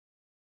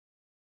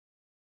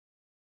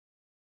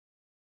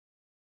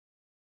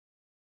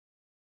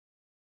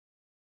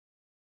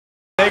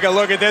Take a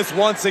look at this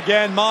once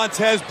again.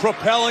 Montez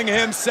propelling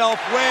himself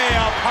way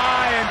up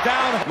high and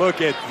down. Look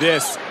at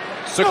this.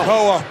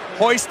 Sikoa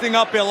hoisting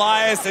up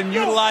Elias and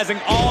utilizing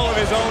all of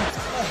his own.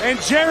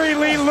 And Jerry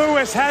Lee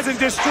Lewis hasn't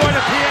destroyed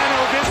a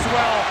piano this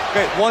well.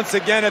 Okay, once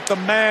again at the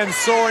man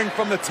soaring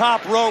from the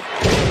top rope.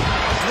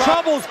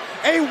 Troubles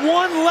a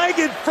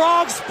one-legged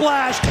frog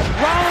splash.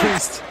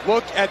 Rollins.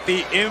 Look at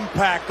the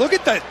impact. Look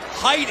at the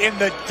height and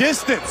the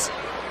distance.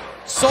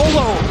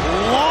 Solo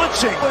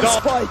launching.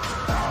 Spike.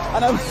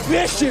 And a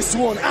vicious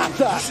one at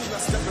that.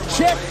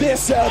 Check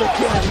this out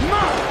again.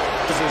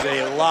 This is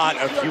a lot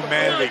of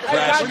humanity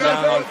crashing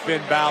down on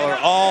Finn Balor.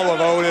 All of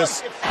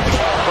Otis.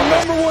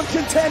 #1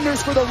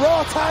 contenders for the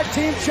Raw Tag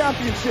Team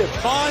Championship.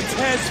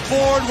 Montez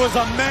Ford was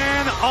a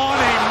man on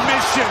a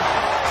mission.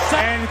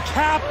 And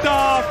capped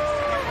off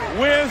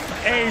with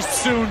a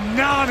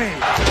tsunami.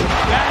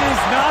 That is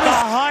not the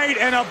height,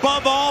 and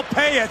above all,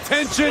 pay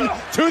attention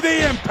to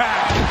the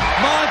impact.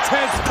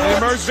 Montez Ford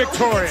emerged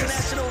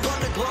victorious.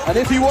 And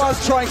if he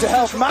was trying to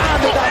help,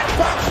 man, did that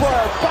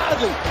backfire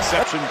badly.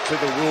 Exception to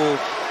the rule.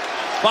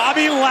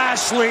 Bobby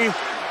Lashley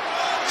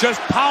just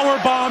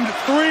powerbombed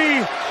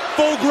 3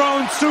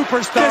 full-grown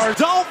superstars.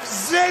 Dolph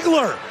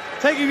Ziggler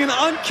taking an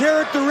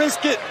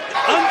uncharacteristic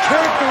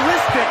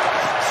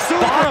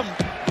bottom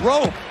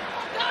rope.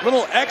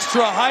 Little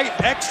extra height,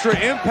 extra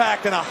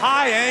impact, and a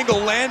high angle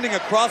landing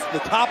across the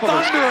top of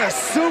a thunderous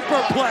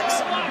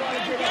superplex.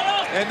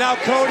 And now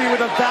Cody with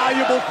a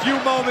valuable few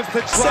moments to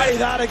try. Say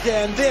that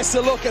again. This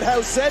a look at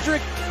how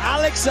Cedric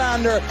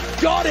Alexander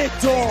got it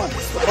done.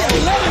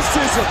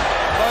 Athleticism.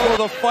 Oh,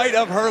 the fight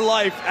of her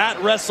life at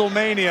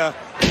WrestleMania.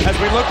 As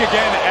we look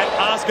again at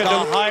Asuka,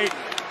 the height,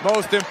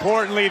 most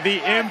importantly,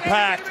 the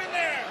impact.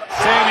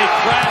 Sammy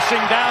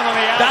crashing down on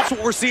the outside. That's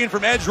what we're seeing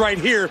from Edge right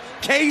here.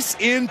 Case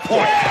in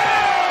point.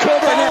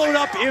 Followed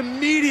up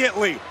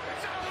immediately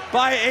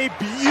by a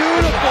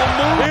beautiful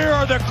move. Here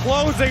are the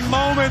closing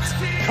moments.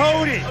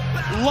 Cody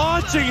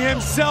launching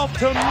himself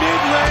to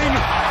mid-ring.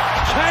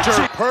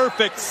 Catching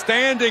perfect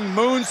standing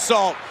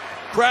moonsault.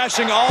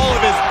 Crashing all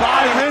of his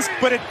body risk,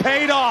 but it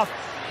paid off.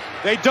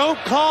 They don't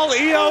call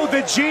EO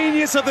the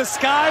genius of the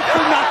sky for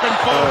nothing,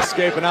 folks.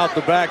 Escaping out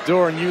the back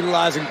door and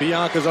utilizing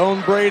Bianca's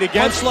own braid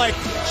against, much like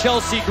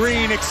Chelsea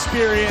Green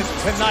experienced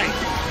tonight.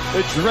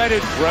 The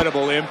dreaded,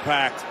 incredible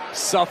impact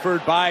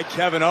suffered by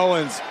Kevin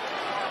Owens.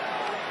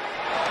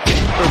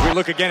 As we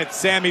look again at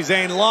Sami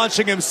Zayn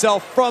launching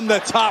himself from the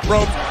top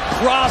rope,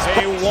 across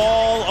a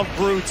wall of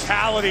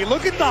brutality.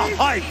 Look at the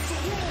height,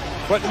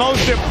 but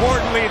most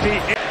importantly,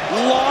 the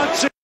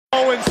launching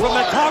Owens from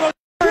the top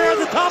at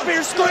the top of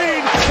your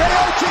screen.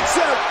 KO kicks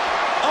out.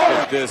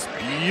 Oh, this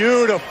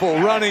beautiful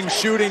running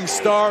shooting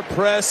star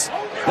press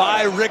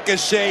by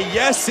Ricochet.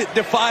 Yes, it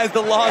defies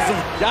the laws of...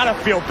 Gotta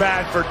feel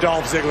bad for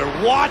Dolph Ziggler.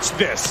 Watch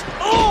this.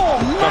 Oh,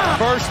 man.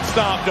 The first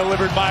stomp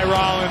delivered by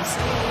Rollins.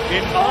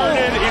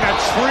 Inverted in a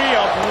tree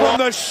of... From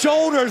the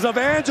shoulders of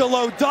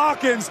Angelo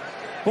Dawkins.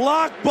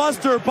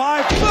 Blockbuster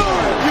by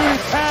Beauty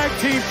Tag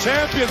Team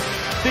Champions.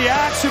 The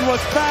action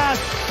was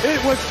fast, it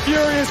was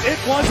furious, it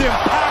was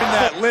impactful. In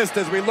that list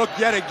as we look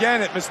yet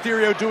again at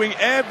Mysterio doing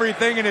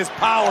everything in his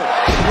power.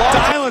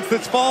 Silence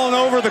that's fallen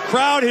over the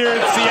crowd here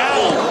in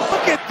Seattle.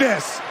 Look at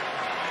this.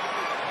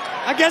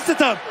 I guess it's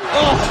a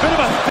bit of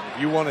a...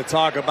 You want to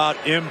talk about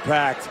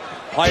impact.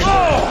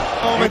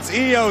 Moments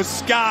EO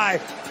Sky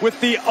with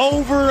the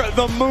over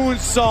the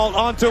moonsault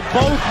onto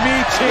both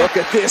knee cheeks. Look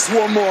at this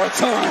one more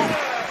time.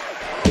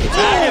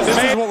 This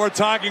is what we're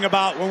talking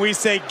about when we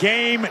say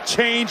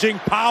game-changing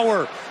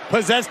power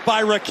possessed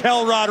by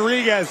Raquel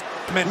Rodriguez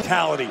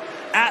mentality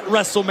at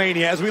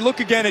WrestleMania. As we look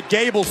again at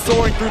Gable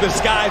soaring through the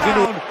skies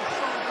into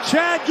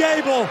Chad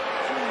Gable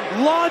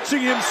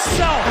launching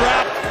himself,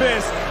 wrapped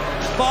fist,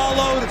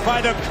 followed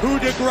by the coup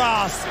de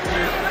grace.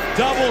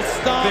 Double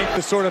stomp.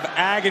 The sort of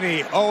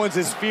agony Owens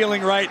is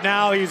feeling right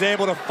now. He's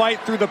able to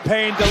fight through the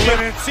pain,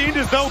 deliver. It seemed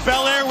as though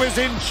Belair was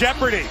in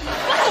jeopardy.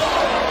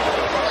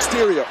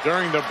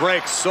 During the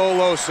break,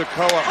 Solo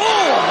Sikoa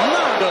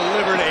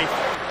delivered a...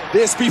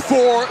 This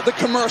before the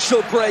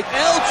commercial break.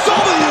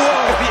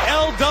 LWO! The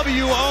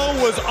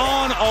LWO was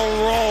on a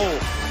roll.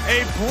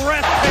 A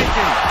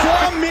breathtaking...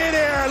 From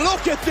midair,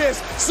 look at this.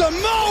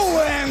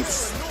 Samoan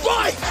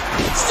spike!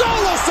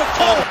 Solo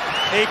Sikoa!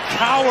 A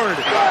coward.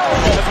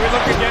 As we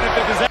look again at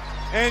the disaster.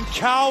 And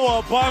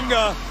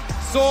Cowabunga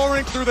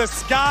soaring through the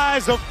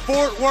skies of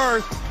Fort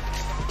Worth.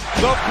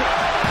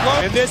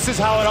 And this is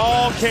how it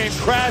all came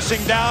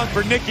crashing down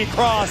for Nikki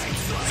Cross.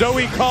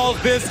 Zoe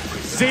calls this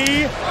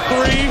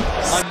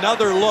Z3.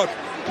 Another look.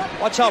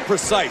 Watch how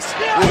precise.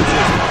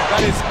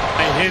 That is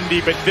a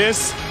Hindi, but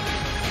this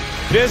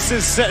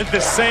is set the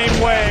same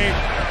way.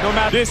 No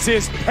matter. This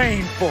is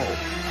painful.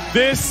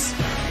 This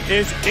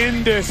is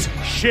Indus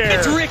share.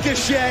 It's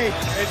Ricochet.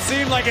 It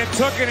seemed like it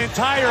took an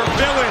entire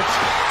village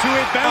to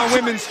advance.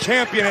 Women's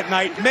champion at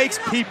night makes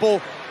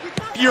people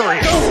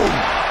furious.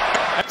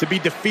 To be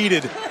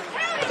defeated.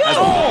 As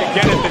we look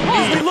again at the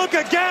knee. We look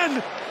again.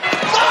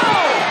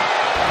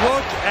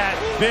 Look at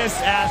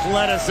this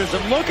athleticism.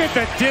 Look at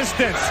the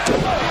distance.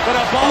 But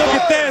above, look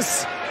at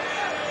this.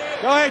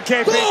 Go ahead,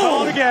 KP.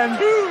 Call it again.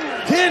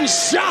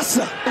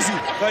 Kinshasa.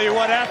 Tell you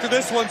what, after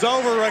this one's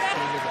over,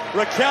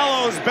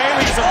 Raquel owes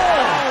Bailey some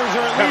flowers,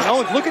 or at least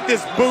Owens. Look at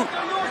this boot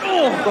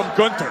from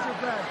Gunther.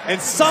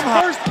 And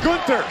somehow, first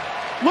Gunther,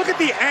 look at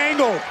the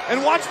angle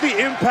and watch the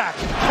impact.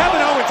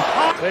 Kevin Owens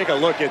hot. Take a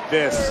look at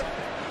this.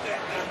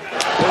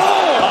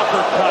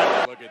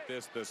 Uppercut. Look at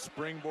this, the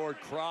springboard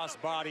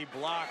crossbody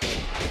block.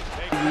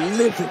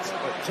 Live it.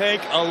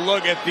 Take a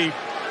look at the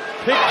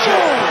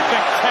picture.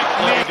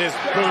 Look at this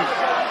boot.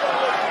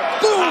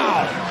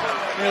 Wow.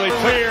 Really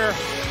clear.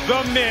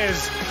 The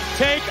Miz.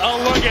 Take a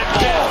look at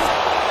this.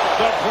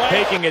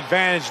 Taking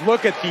advantage.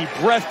 Look at the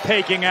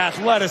breathtaking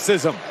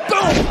athleticism.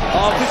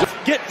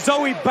 Get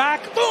Zoe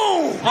back.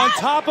 On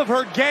top of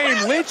her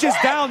game. Lynch is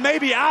down,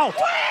 maybe out.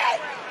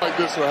 Like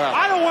this will happen.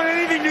 I don't want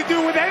anything to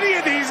do with any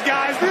of these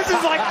guys. This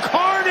is like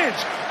carnage.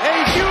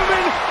 A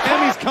human.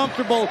 Emmy's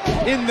comfortable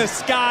in the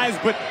skies,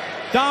 but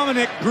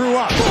Dominic grew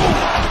up in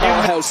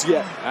the house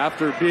yet.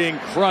 After being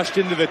crushed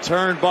into the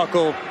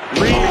turnbuckle.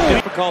 Really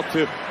difficult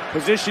to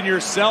position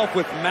yourself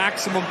with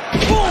maximum.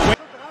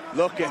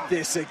 Look at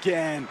this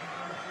again.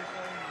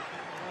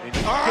 Look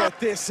at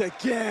this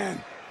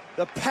again.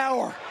 The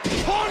power.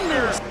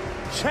 Thunders.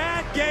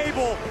 Chad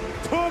Gable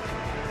took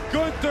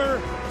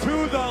Gunther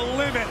to the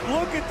limit.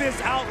 Look at this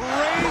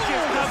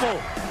outrageous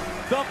level.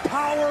 The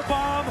power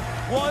bomb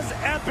was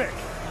epic.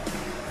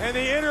 And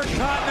the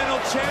Intercontinental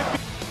Champion,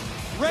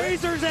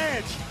 Razor's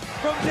Edge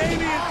from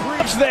Damian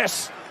Priest.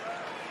 This.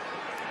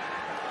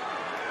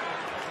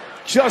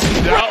 Just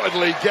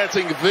undoubtedly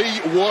getting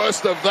the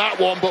worst of that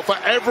one, but for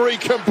every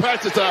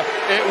competitor,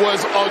 it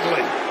was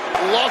ugly.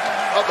 Look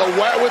at the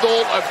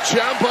wherewithal of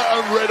Ciampa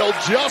and Riddle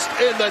just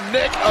in the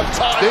nick of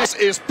time. This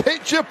is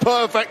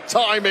picture-perfect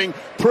timing,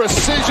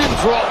 precision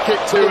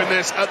dropkick doing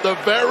this at the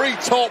very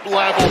top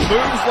level.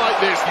 Moves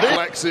like this.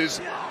 Flexes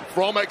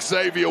from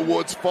Xavier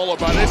Woods, followed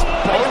by this.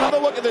 Another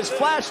look at this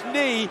flash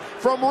knee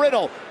from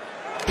Riddle.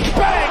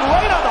 Bang!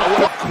 Right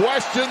on the...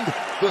 Questioned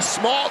the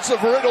smarts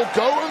of Riddle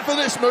going for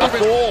this move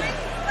in form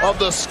of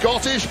the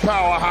Scottish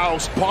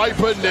powerhouse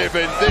Piper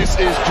Niven. This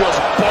is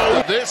just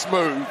bold. This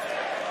move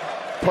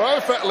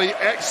perfectly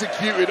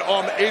executed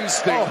on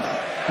instinct,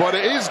 but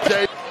it is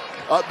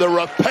at the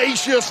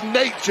rapacious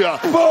nature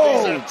of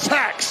these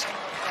attacks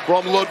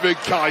from Ludwig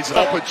Kaiser.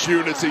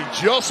 Opportunity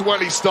just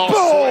when he starts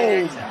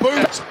swinging.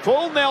 Boot.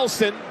 Full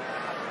Nelson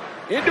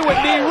into a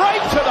knee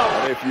right to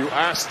the... If you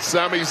asked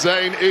Sami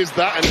Zayn, is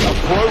that an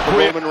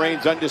appropriate... Roman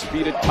Reigns'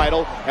 undisputed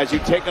title as you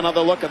take another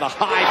look at the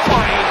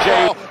high-flying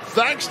Jey.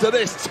 Thanks to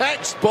this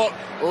textbook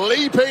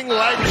leaping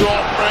leg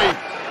drop.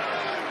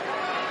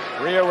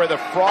 Rhea with the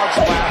frog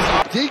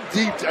splash. Dig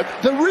deep.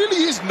 There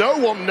really is no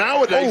one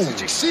nowadays.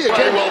 Did you see it?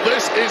 Okay, well,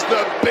 this is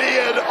the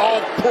beard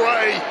of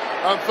prey.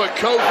 And for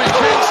Kofi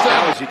Kingston.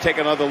 Now as you take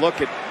another look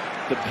at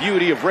the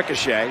beauty of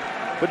Ricochet.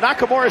 But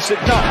Nakamura said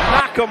no.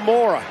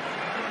 Nakamura.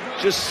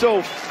 Just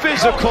so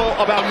physical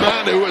about a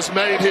man who has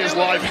made his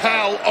life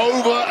hell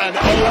over and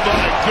over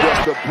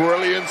again. The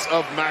brilliance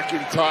of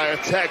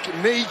McIntyre,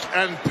 technique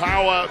and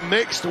power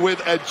mixed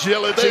with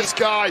agility. This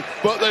guy,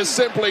 but there's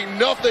simply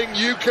nothing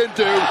you can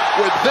do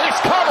with this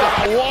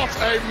cover. What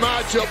a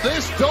matchup.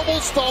 This double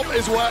stomp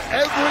is where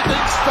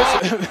everything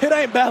starts. It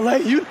ain't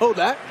ballet, you know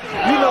that.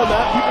 You know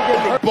that. People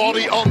get hurt.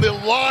 Body on the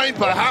line,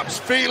 perhaps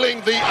feeling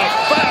the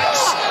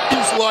effects.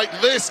 Like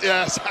this,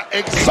 yes,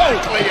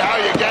 exactly how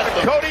you get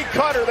them. Cody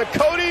Cutter, the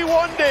Cody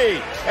 1D,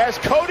 as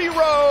Cody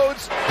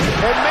Rhodes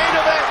and main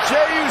event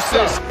Jey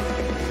Uso.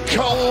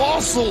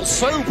 Colossal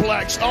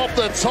suplex off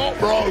the top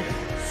rope,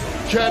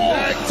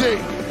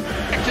 connecting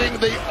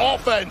the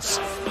offense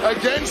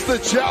against the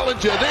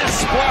challenger. This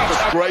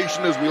splash.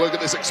 Frustration as we look at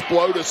this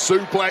exploder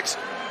suplex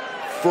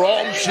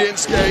from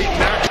Shinsuke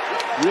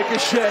Nakamura.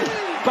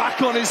 Ricochet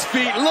back on his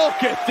feet.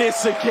 Look at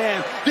this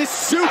again. This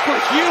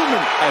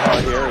superhuman.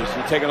 Right here as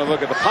you take another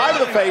look at the pie to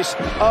the face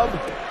of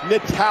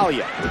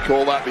Natalya. We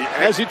call that the...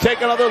 As you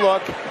take another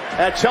look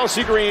at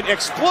Chelsea Green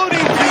exploding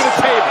through the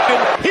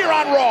table here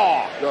on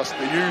Raw. Just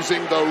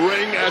using the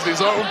ring as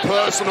his own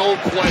personal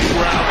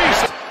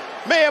playground.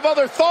 May have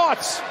other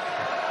thoughts.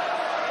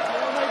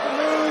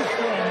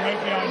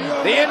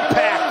 The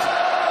impact.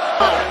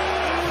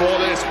 For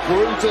this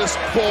Brutus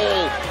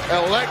Ball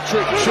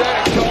electric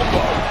chair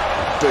combo.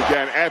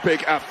 Again,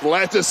 epic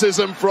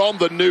athleticism from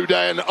the New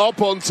Day, and up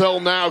until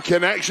now,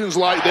 connections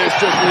like this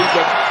just leave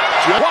them.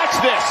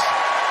 Watch this.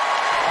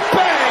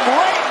 Bang,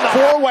 right in the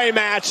four-way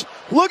match.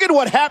 Look at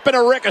what happened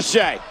to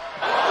Ricochet.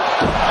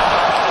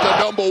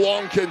 The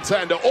 #1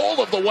 contender, all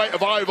of the weight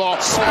of Ivar.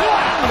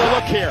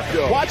 Look here.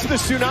 Watch the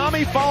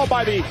tsunami followed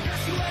by the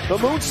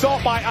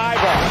moonsault by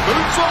Ivar.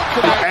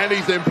 Moonsault can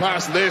anything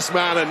past this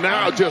man, and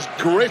now just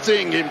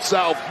gritting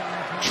himself,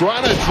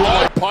 trying to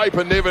drive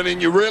Piper Niven,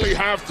 and you really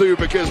have to,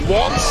 because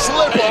one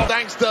slip-up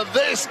thanks to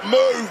this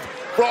move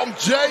from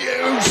Jey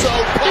Uso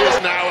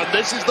is now, and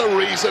this is the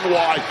reason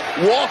why.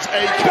 What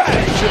a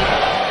connection.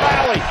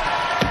 Rally.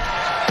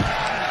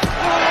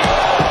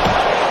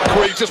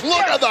 Just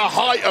look at the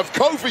height of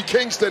Kofi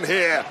Kingston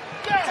here.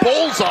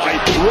 Bullseye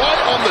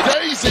right on the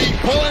daisy,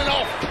 pulling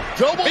off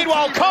double.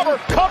 Meanwhile, cover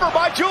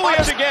by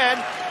Julius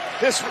again.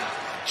 This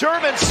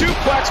German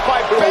suplex by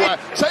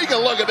Bates. Take a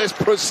look at this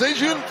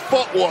precision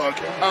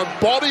footwork and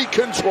body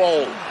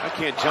control. I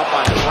can't jump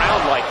on the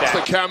ground like that.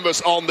 The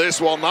canvas on this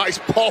one. Nice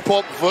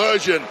pop-up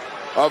version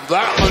of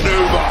that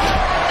maneuver.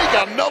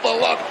 Take another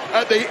look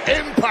at the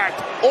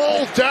impact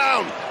all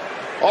down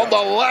on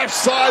the left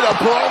side of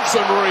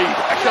Bronson Reed.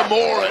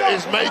 Nakamura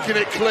is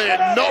making it clear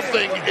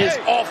nothing is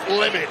off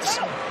limits.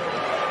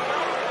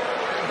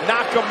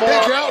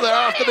 Nakamura. Kick out there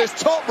after this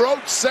top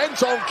rope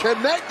senton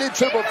connected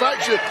to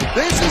perfection.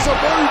 This is a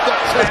move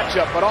that's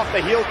matchup, but off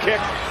the heel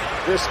kick,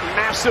 this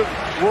massive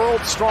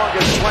world's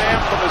strongest slam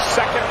from the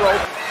second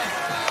rope.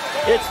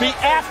 It's the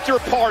after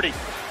party.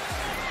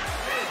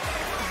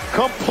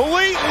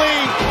 Completely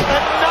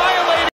annihilated.